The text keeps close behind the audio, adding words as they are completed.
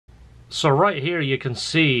So right here you can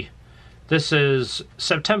see this is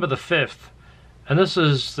September the 5th, and this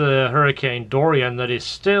is the Hurricane Dorian that is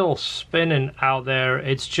still spinning out there.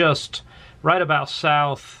 It's just right about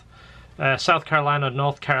South Carolina,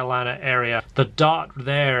 North Carolina area. The dot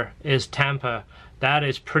there is Tampa. That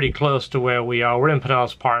is pretty close to where we are. We're in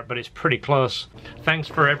Pinellas Park, but it's pretty close. Thanks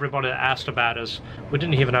for everybody that asked about us. We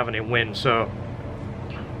didn't even have any wind, so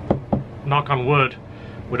knock on wood,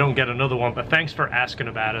 we don't get another one, but thanks for asking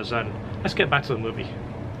about us, and let's get back to the movie.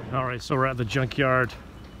 All right, so we're at the junkyard.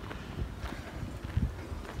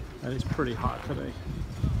 And it's pretty hot today,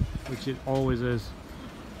 which it always is.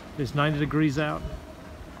 It's 90 degrees out.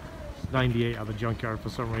 It's 98 at the junkyard for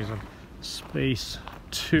some reason. Space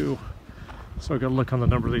 2. So I gotta look on the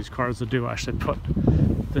number of these cars that do actually put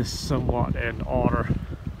this somewhat in order.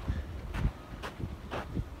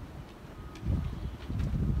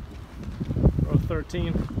 Row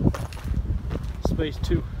 13, space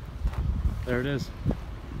 2. There it is.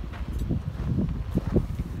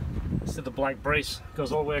 See the black brace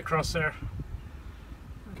goes all the way across there.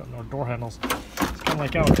 Got no door handles. It's kind of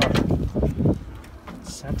like our car.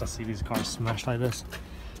 It's sad to see these cars smashed like this.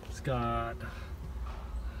 It's got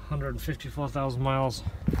 154,000 miles.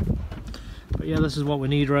 But yeah, this is what we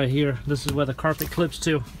need right here. This is where the carpet clips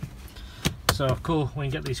to. So cool, we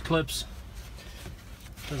can get these clips.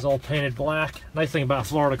 This is all painted black. Nice thing about a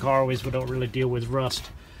Florida car is we don't really deal with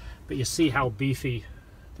rust. But you see how beefy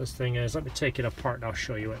this thing is. Let me take it apart and I'll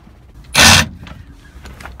show you it.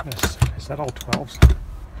 Is that all 12s?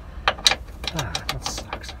 Ah, that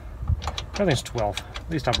sucks. Everything's 12. At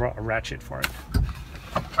least I brought a ratchet for it.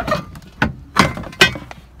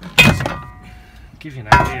 Give you an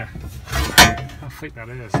idea how thick that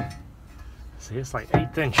is. See, it's like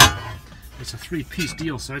 1/8 inch. It's a 3-piece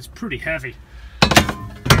deal, so it's pretty heavy.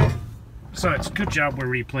 So it's a good job we're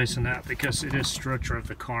replacing that, because it is structure of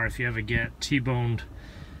the car. If you ever get T-boned,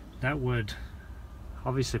 that would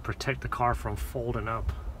obviously protect the car from folding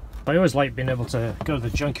up. I always like being able to go to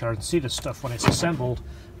the junkyard and see this stuff when it's assembled,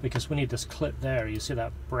 because we need this clip there. You see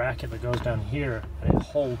that bracket that goes down here, and it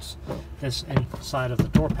holds this inside of the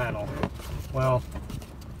door panel. Well,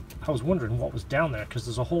 I was wondering what was down there, because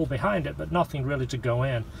there's a hole behind it, but nothing really to go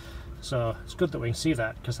in. So it's good that we can see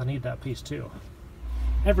that, because I need that piece too.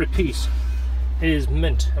 Every piece is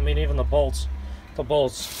mint. I mean, even the bolts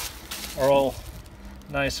are all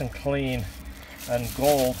nice and clean and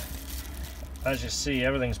gold. As you see,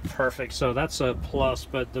 everything's perfect, so that's a plus.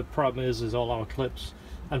 But the problem is all our clips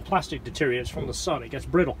and plastic deteriorates from the sun. It gets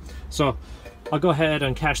brittle. So I'll go ahead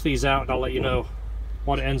and cash these out, and I'll let you know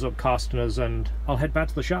what it ends up costing us, and I'll head back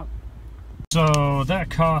to the shop. So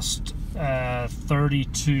that cost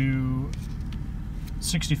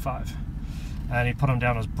 $32.65, and he put them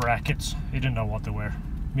down as brackets. He didn't know what they were.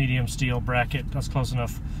 Medium steel bracket, that's close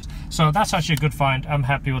enough. So that's actually a good find. I'm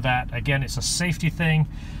happy with that. Again, it's a safety thing.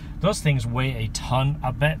 Those things weigh a ton.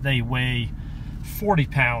 I bet they weigh 40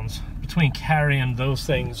 pounds between carrying those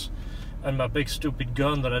things and my big stupid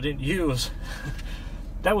gun that I didn't use.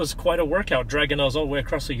 That was quite a workout, dragging those all the way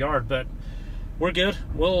across the yard, but we're good.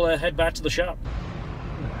 We'll head back to the shop.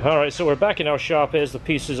 All right, so we're back in our shop. Here's the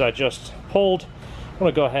pieces I just pulled. I'm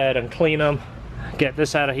gonna go ahead and clean them, get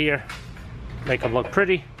this out of here, make them look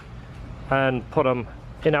pretty, and put them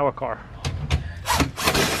in our car.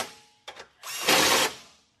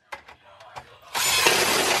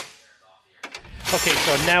 Okay,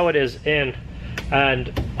 so now it is in,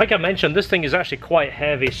 and like I mentioned, this thing is actually quite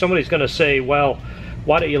heavy. Somebody's going to say, well,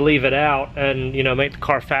 why don't you leave it out and, you know, make the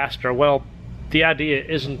car faster? Well, the idea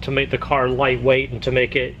isn't to make the car lightweight and to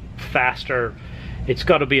make it faster. It's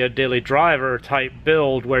got to be a daily driver type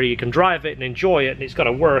build where you can drive it and enjoy it, and it's got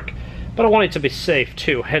to work. But I want it to be safe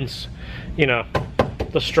too, hence, you know,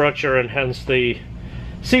 the structure and hence the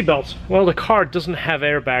seat belts. Well, the car doesn't have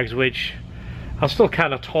airbags, which I'm still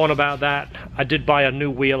kind of torn about that. I did buy a new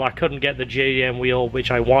wheel. I couldn't get the JDM wheel, which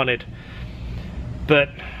I wanted, but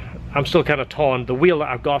I'm still kind of torn. The wheel that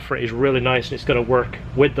I've got for it is really nice, and it's going to work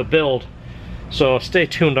with the build. So stay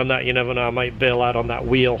tuned on that. You never know, I might bail out on that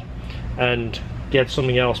wheel and get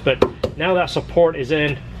something else. But now that support is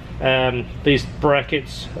in, these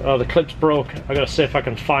brackets, the clips broke. I gotta see if I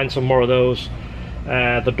can find some more of those.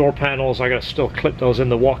 The door panels, I gotta still clip those in.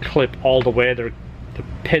 The walk clip all the way. The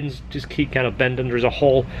pins just keep kind of bending. There's a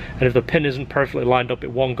hole, and if the pin isn't perfectly lined up,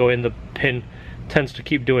 it won't go in. The pin tends to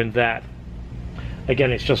keep doing that.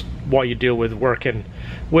 Again, it's just what you deal with working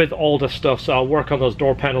with older stuff. So I'll work on those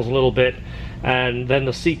door panels a little bit, and then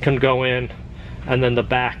the seat can go in, and then the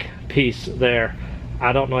back piece there.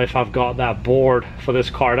 I don't know if I've got that board for this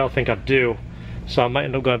car. I don't think I do, so I might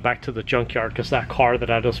end up going back to the junkyard, because that car that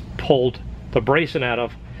I just pulled the bracing out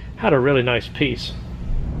of had a really nice piece.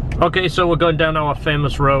 Okay, so we're going down our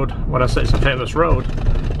famous road. When I say it's a famous road,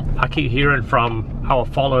 I keep hearing from our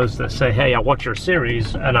followers that say, hey, I watch your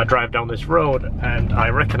series and I drive down this road and I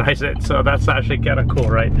recognize it. So that's actually kind of cool,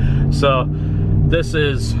 right? So this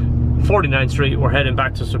is 49th Street. We're heading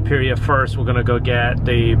back to Superior first. We're gonna go get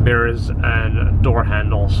the mirrors and door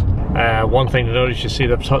handles. One thing to notice, you see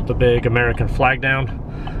they put the big American flag down.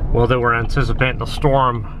 Well, they were anticipating the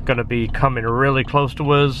storm gonna be coming really close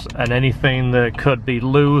to us, and anything that could be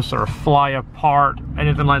loose or fly apart,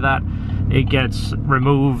 anything like that, it gets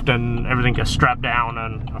removed and everything gets strapped down.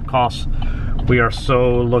 And of course, we are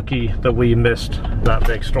so lucky that we missed that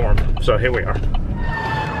big storm. So here we are.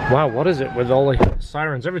 Wow, what is it with all the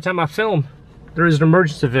sirens? Every time I film, there is an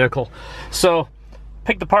emergency vehicle. So,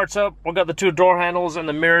 pick the parts up. We've got the 2 door handles and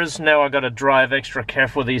the mirrors. Now I gotta drive extra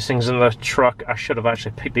careful with these things in the truck. I should have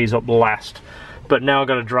actually picked these up last, but now I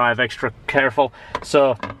gotta drive extra careful.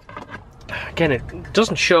 So, again, it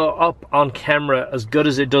doesn't show up on camera as good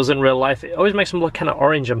as it does in real life. It always makes them look kind of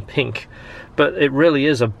orange and pink, but it really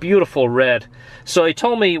is a beautiful red. So he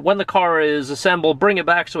told me when the car is assembled, bring it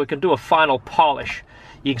back so we can do a final polish.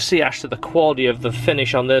 You can see actually the quality of the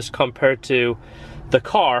finish on this compared to the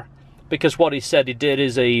car, because what he said he did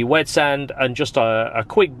is a wet sand and just a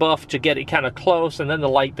quick buff to get it kind of close, and then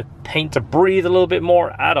the paint to breathe a little bit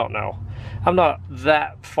more. I don't know. I'm not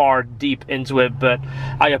that far deep into it, but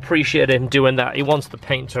I appreciate him doing that. He wants the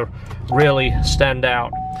paint to really stand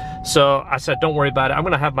out. So I said, don't worry about it. I'm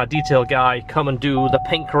gonna have my detail guy come and do the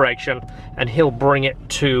paint correction, and he'll bring it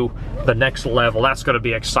to the next level. That's gonna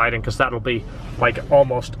be exciting, because that'll be like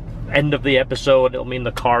almost end of the episode. It'll mean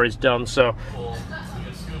the car is done. So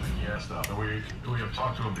we have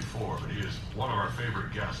talked to him before, but he is one of our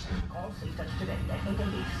favorite guests.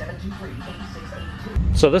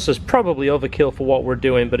 So this is probably overkill for what we're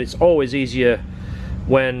doing, but it's always easier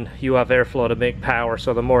when you have airflow to make power.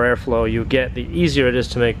 So the more airflow you get, the easier it is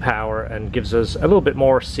to make power, and gives us a little bit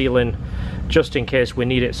more sealing just in case we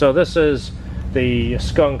need it. So this is the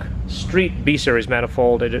Skunk Street B-Series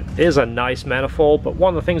manifold. It is a nice manifold, but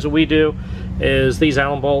one of the things that we do is these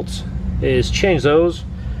Allen bolts is change those,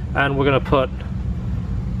 and we're going to put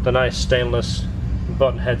the nice stainless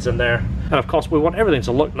button heads in there. And of course we want everything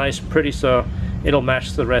to look nice and pretty, so it'll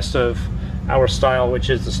match the rest of our style, which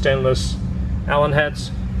is the stainless Allen heads.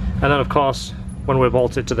 And then of course when we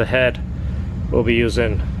bolt it to the head, we'll be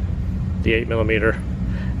using the 8mm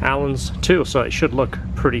Allens too, so it should look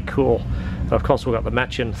pretty cool. And of course we've got the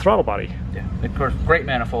matching throttle body. Yeah, of course, great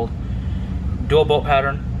manifold. Dual bolt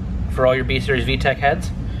pattern for all your B-Series VTEC heads.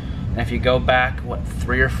 And if you go back, what,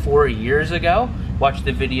 3 or 4 years ago, watch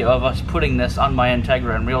the video of us putting this on my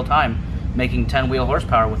Integra in real time, making 10 wheel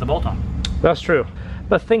horsepower with a bolt on. That's true.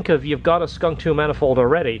 But think of, you've got a Skunk 2 manifold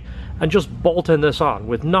already, and just bolting this on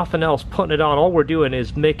with nothing else, putting it on. All we're doing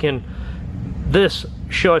is making this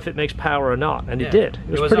show if it makes power or not, and it did.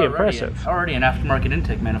 It was pretty impressive. Already an aftermarket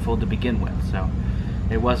intake manifold to begin with, so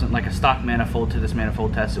it wasn't like a stock manifold to this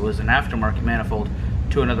manifold test. It was an aftermarket manifold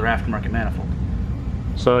to another aftermarket manifold.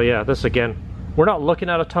 So yeah, this again, we're not looking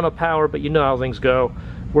at a ton of power, but you know how things go.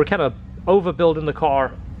 We're kind of overbuilding the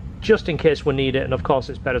car just in case we need it, and of course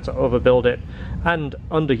it's better to overbuild it and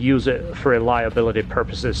underuse it for reliability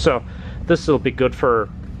purposes. So this will be good for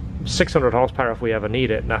 600 horsepower if we ever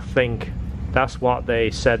need it, and I think that's what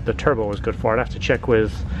they said the turbo was good for. I'd have to check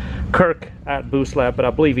with Kirk at Boost Lab, but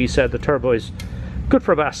I believe he said the turbo is good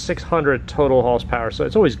for about 600 total horsepower, so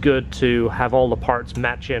it's always good to have all the parts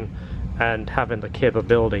matching and having the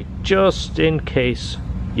capability just in case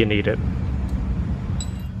you need it.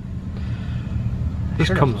 This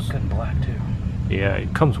comes good in black too. Yeah,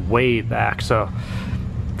 it comes way back. So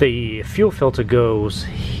the fuel filter goes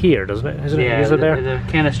here, doesn't it? Isn't it? Is it there? The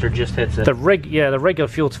canister just hits it. The regular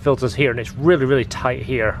fuel filter's here, and it's really, really tight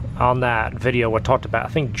here on that video we talked about. I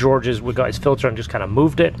think George's, we got his filter and just kind of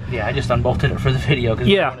moved it. Yeah, I just unbolted it for the video because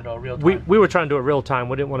we wanted it all real time. We were trying to do it real time.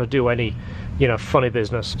 We didn't want to do any, you know, funny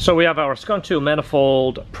business. So we have our Skunk 2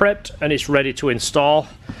 manifold prepped, and it's ready to install.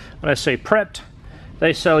 When I say prepped,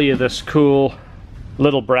 they sell you this cool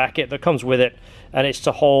little bracket that comes with it, and it's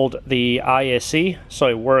to hold the ISE so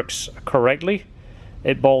it works correctly.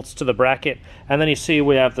 It bolts to the bracket, and then you see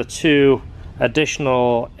we have the 2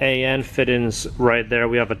 additional AN fittings right there.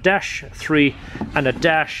 We have a dash 3 and a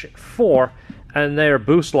dash 4, and they're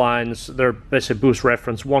boost lines. They're basically boost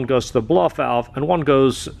reference. One goes to the blow valve and one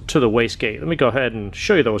goes to the wastegate. Let me go ahead and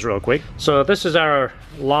show you those real quick. So this is our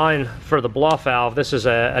line for the blow valve. This is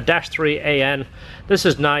a dash 3 AN. This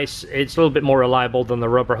is nice. It's a little bit more reliable than the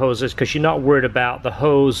rubber hoses because you're not worried about the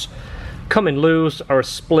hose coming loose or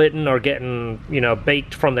splitting or getting, you know,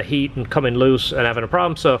 baked from the heat and coming loose and having a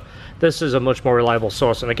problem. So this is a much more reliable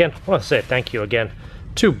source. And again, I want to say thank you again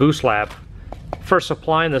to Boost Lab for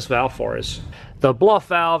supplying this valve for us. The blow-off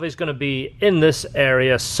valve is going to be in this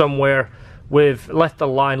area somewhere. We've left the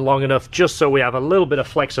line long enough just so we have a little bit of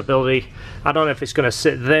flexibility. I don't know if it's going to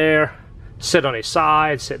sit there, sit on its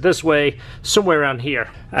side, sit this way, somewhere around here.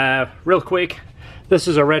 Real quick, this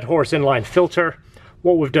is a Red Horse inline filter.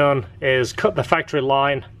 What we've done is cut the factory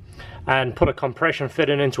line and put a compression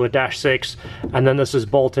fitting into a -6, and then this is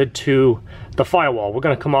bolted to the firewall. We're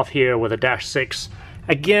going to come off here with a -6.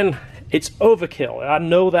 Again, it's overkill. I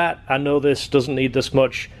know that. I know this doesn't need this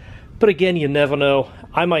much. But again, you never know.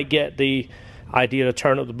 I might get the idea to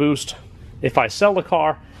turn up the boost. If I sell the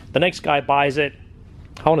car, the next guy buys it.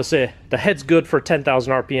 I want to say the head's good for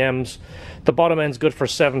 10,000 RPMs. The bottom end's good for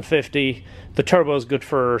 750. The turbo's good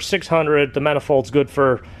for 600. The manifold's good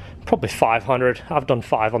for probably 500. I've done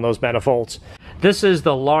 5 on those manifolds. This is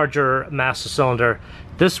the larger master cylinder.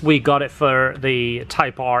 This we got it for the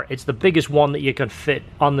Type R. It's the biggest one that you can fit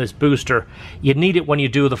on this booster. You need it when you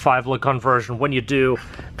do the 5-lug conversion, when you do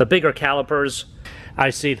the bigger calipers. I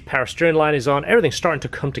see the power steering line is on. Everything's starting to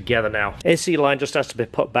come together now. AC line just has to be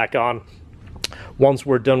put back on. Once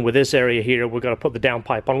we're done with this area here, we're going to put the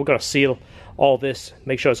downpipe on. We're going to seal all this,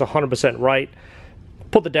 make sure it's 100% right.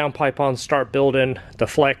 Put the downpipe on, start building the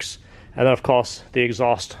flex, and then of course the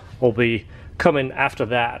exhaust will be coming after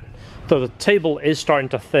that. So the table is starting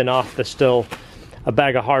to thin off. There's still a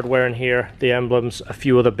bag of hardware in here, the emblems, a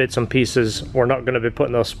few other bits and pieces. We're not going to be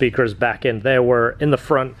putting those speakers back in. They were in the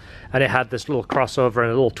front, and it had this little crossover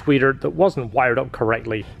and a little tweeter that wasn't wired up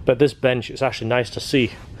correctly. But this bench is actually nice to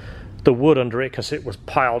see the wood under it, because it was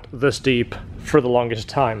piled this deep for the longest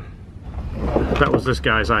time. That was this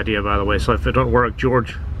guy's idea, by the way, so if it don't work,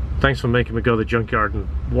 George, thanks for making me go to the junkyard and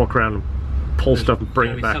walk around and pull stuff and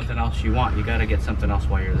bring it back. Something else you want, you gotta get something else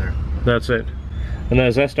while you're there. That's it. And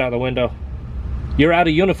there's Esther out the window. You're out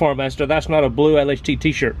of uniform, Esther. That's not a blue LHT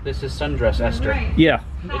t-shirt. This is sundress, Esther. Right. Yeah.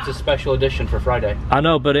 It's a special edition for Friday. I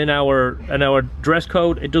know, but in our dress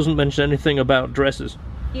code, it doesn't mention anything about dresses.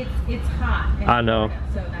 It's hot. I know. Florida,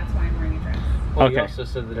 so that's why I'm wearing a dress. Well, Okay. you also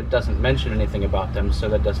said that it doesn't mention anything about them, so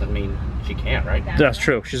that doesn't mean she can't, right? That's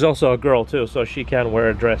true. She's also a girl too, so she can wear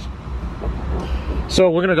a dress. So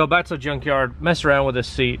we're gonna go back to the junkyard, mess around with this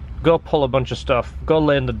seat, go pull a bunch of stuff, go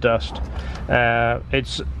lay in the dust.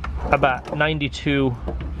 It's about 92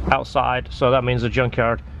 outside, so that means the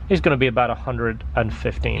junkyard is gonna be about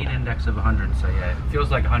 115. An index of 100, so yeah, it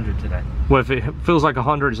feels like 100 today. Well, if it feels like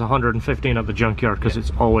 100, it's 115 at the junkyard, because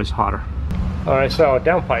it's always hotter. All right, so our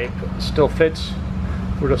downpipe still fits.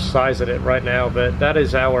 We're just sizing it right now, but that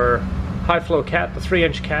is our high flow cat, the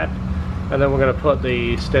 3-inch cat. And then we're gonna put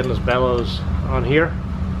the stainless bellows on here.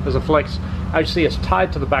 There's a flex. Actually, it's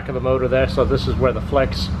tied to the back of the motor there, so this is where the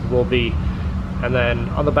flex will be. And then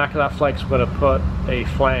on the back of that flex, we're gonna put a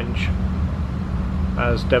flange,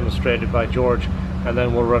 as demonstrated by George, and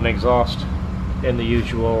then we'll run exhaust in the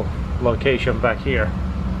usual location back here.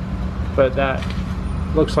 But that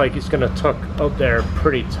looks like it's gonna tuck up there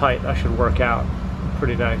pretty tight. That should work out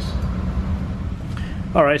pretty nice.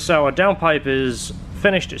 All right, so our downpipe is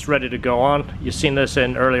finished. It's ready to go on. You've seen this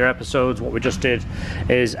in earlier episodes. What we just did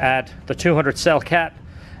is add the 200 cell cat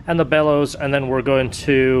and the bellows, and then we're going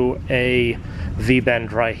to a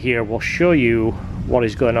V-bend right here. We'll show you what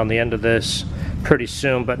is going on the end of this pretty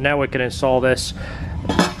soon, but now we can install this.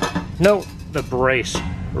 Note the brace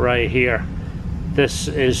right here. This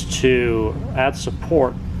is to add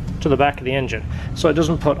support to the back of the engine, so it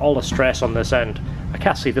doesn't put all the stress on this end. I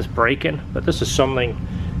can't see this breaking, but this is something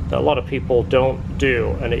that a lot of people don't do,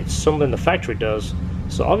 and it's something the factory does,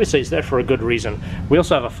 so obviously it's there for a good reason. We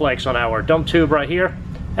also have a flex on our dump tube right here,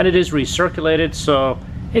 and it is recirculated, so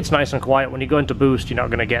it's nice and quiet. When you go into boost, you're not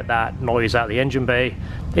going to get that noise out of the engine bay.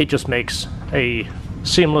 It just makes a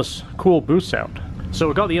seamless, cool boost sound. So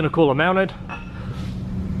we've got the intercooler mounted.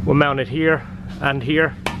 We're mounted here and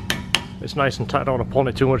here. It's nice and tight. I don't want to pull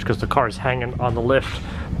it too much because the car is hanging on the lift,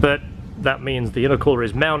 but that means the intercooler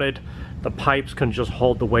is mounted. The pipes can just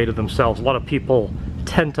hold the weight of themselves. A lot of people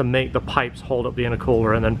tend to make the pipes hold up the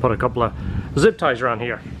intercooler and then put a couple of zip ties around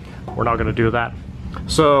here. We're not going to do that.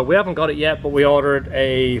 So we haven't got it yet, but we ordered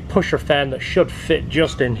a pusher fan that should fit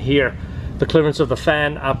just in here. The clearance of the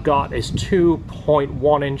fan I've got is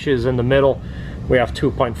 2.1 inches in the middle. We have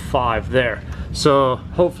 2.5 there. So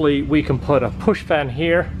hopefully we can put a push fan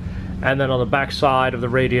here, and then on the back side of the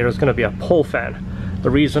radiator is going to be a pull fan. The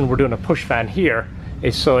reason we're doing a push fan here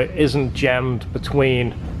is so it isn't jammed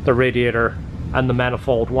between the radiator and the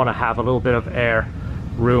manifold. Want to have a little bit of air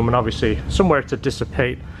room and obviously somewhere to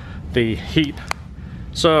dissipate the heat.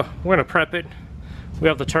 So we're gonna prep it. We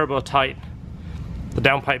have the turbo tight. The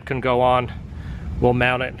downpipe can go on. We'll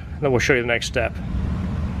mount it, then we'll show you the next step.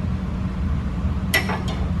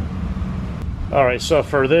 All right, so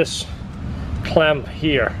for this clamp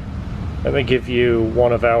here, let me give you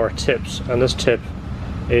one of our tips, and this tip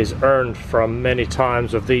is earned from many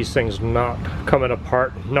times of these things not coming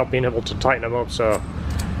apart, not being able to tighten them up, so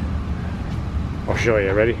I'll show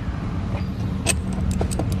you. Ready?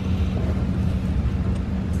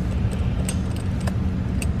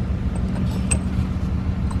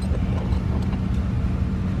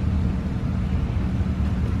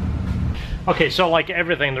 Okay, so like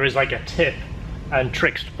everything, there is like a tip and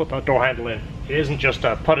tricks to put the door handle in. It isn't just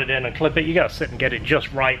put it in and clip it. You gotta sit and get it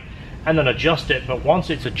just right and then adjust it. But once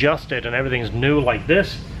it's adjusted and everything's new like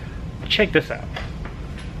this, check this out.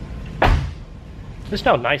 This is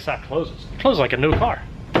how nice that closes. It closes like a new car.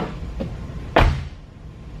 Isn't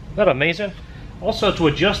that amazing? Also, to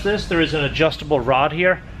adjust this, there is an adjustable rod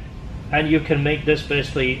here, and you can make this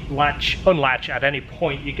basically unlatch at any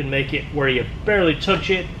point. You can make it where you barely touch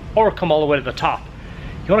it or come all the way to the top.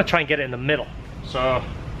 You want to try and get it in the middle, so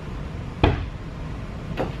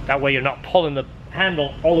that way you're not pulling the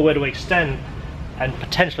handle all the way to extend and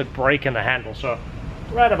potentially breaking the handle. So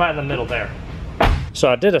right about in the middle there. So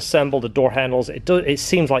I did assemble the door handles. It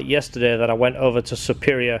seems like yesterday that I went over to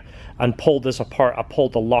Superior and pulled this apart. I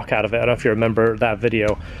pulled the lock out of it. I don't know if you remember that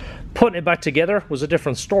video. Putting it back together was a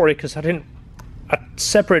different story because I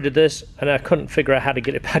separated this and I couldn't figure out how to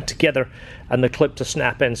get it back together and the clip to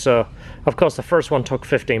snap in. So of course the first one took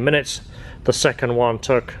 15 minutes, the second one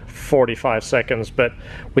took 45 seconds, but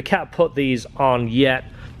we can't put these on yet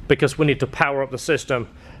because we need to power up the system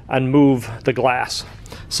and move the glass.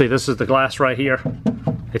 See, this is the glass right here.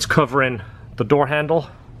 It's covering the door handle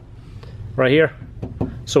right here,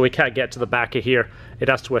 so we can't get to the back of here. It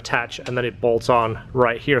has to attach and then it bolts on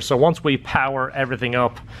right here. So once we power everything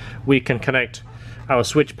up, we can connect our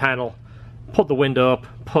switch panel, put the window up,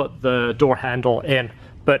 put the door handle in.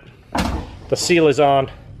 But the seal is on,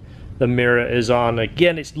 the mirror is on.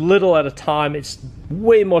 Again, it's little at a time. It's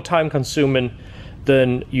way more time consuming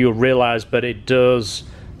than you realize, but it does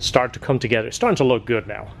start to come together. It's starting to look good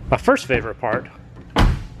now. My first favorite part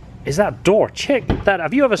is that door. Check that.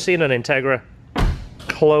 Have you ever seen an Integra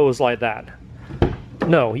close like that?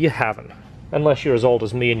 No, you haven't. Unless you're as old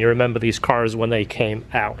as me and you remember these cars when they came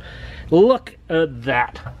out. Look at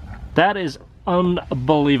that. That is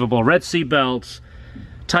unbelievable. Red seat belts,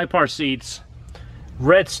 Type R seats,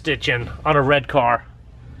 red stitching on a red car.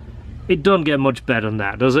 It doesn't get much better than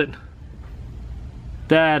that, does it?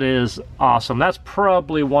 That is awesome. That's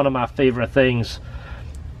probably one of my favorite things.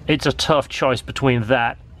 It's a tough choice between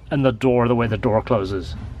that and the door, the way the door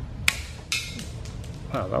closes.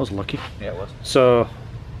 Wow, that was lucky. Yeah, it was. So,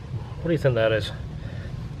 what do you think that is?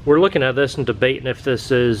 We're looking at this and debating if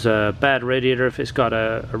this is a bad radiator, if it's got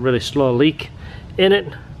a really slow leak in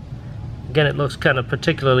it. Again, it looks kind of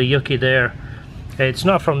particularly yucky there. It's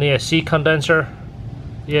not from the AC condenser.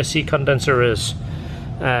 The AC condenser is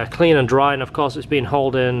clean and dry, and of course it's been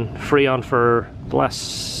holding Freon for the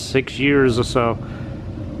last 6 years or so.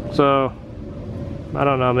 So, I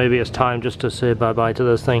don't know, maybe it's time just to say bye-bye to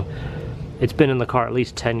this thing. It's been in the car at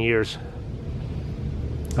least 10 years.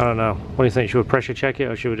 I don't know. What do you think? Should we pressure check it,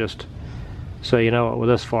 or should we just say, you know what, we're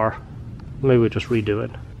this far, maybe we just redo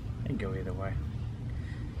it? It can go either way.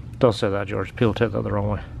 Don't say that, George. People take that the wrong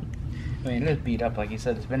way. I mean, it is beat up, like you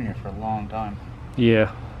said. It's been here for a long time.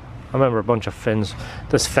 Yeah. I remember a bunch of fins.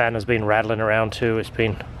 This fan has been rattling around too. It's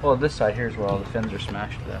been... Well, this side here is where all the fins are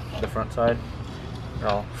smashed. The front side. They're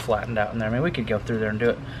all flattened out in there. I mean, we could go through there and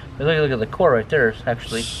do it. But look at the core right there. It's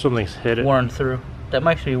actually something's hit it. Worn through. That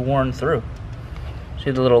might be worn through. See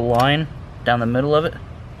the little line down the middle of it?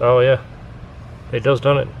 Oh yeah, it does,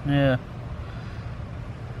 doesn't it? Yeah.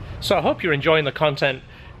 So I hope you're enjoying the content.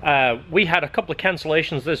 We had a couple of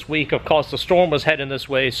cancellations this week. Of course, the storm was heading this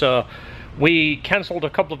way, so we canceled a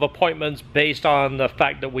couple of appointments based on the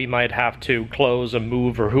fact that we might have to close and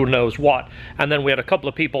move or who knows what. And then we had a couple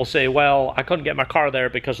of people say, well, I couldn't get my car there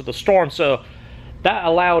because of the storm. So that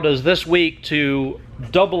allowed us this week to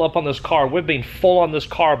double up on this car. We've been full on this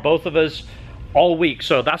car, both of us, all week.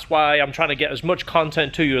 So that's why I'm trying to get as much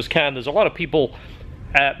content to you as can. There's a lot of people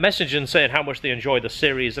messaging saying how much they enjoy the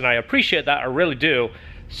series, and I appreciate that, I really do.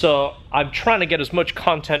 So I'm trying to get as much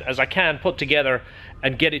content as I can put together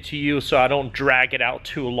and get it to you so I don't drag it out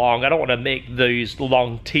too long. I don't want to make these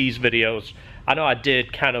long tease videos. I know I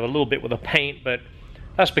did kind of a little bit with the paint, but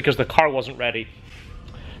that's because the car wasn't ready.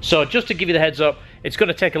 So just to give you the heads up, it's going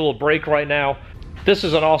to take a little break right now. this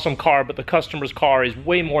is an awesome car, but the customer's car is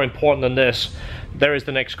way more important than this. There is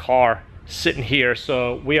the next car sitting here,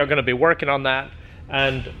 so we are going to be working on that,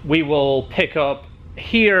 and we will pick up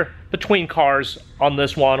here between cars on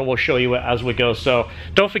this one, and we'll show you it as we go. So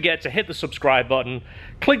don't forget to hit the subscribe button,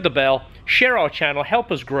 click the bell, share our channel,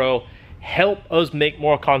 help us grow, help us make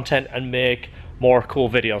more content and make more cool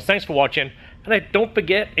videos. Thanks for watching, and don't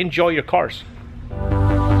forget, enjoy your cars.